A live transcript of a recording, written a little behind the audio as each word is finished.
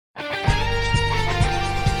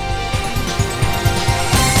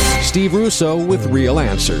Steve Russo with Real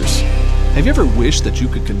Answers. Have you ever wished that you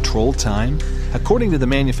could control time? According to the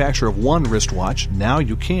manufacturer of one wristwatch, now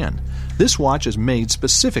you can. This watch is made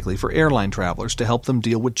specifically for airline travelers to help them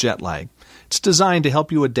deal with jet lag. It's designed to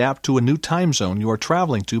help you adapt to a new time zone you are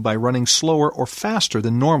traveling to by running slower or faster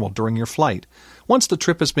than normal during your flight. Once the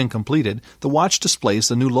trip has been completed, the watch displays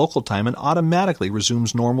the new local time and automatically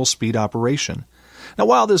resumes normal speed operation. Now,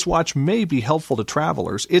 while this watch may be helpful to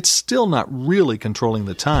travelers, it's still not really controlling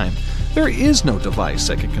the time. There is no device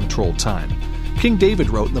that can control time. King David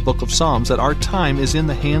wrote in the book of Psalms that our time is in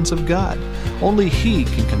the hands of God. Only He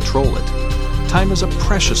can control it. Time is a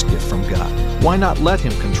precious gift from God. Why not let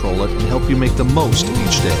Him control it and help you make the most of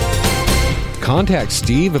each day? Contact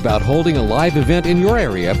Steve about holding a live event in your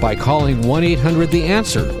area by calling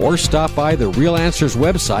 1-800-THE-ANSWER or stop by the Real Answers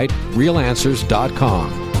website,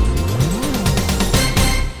 realanswers.com.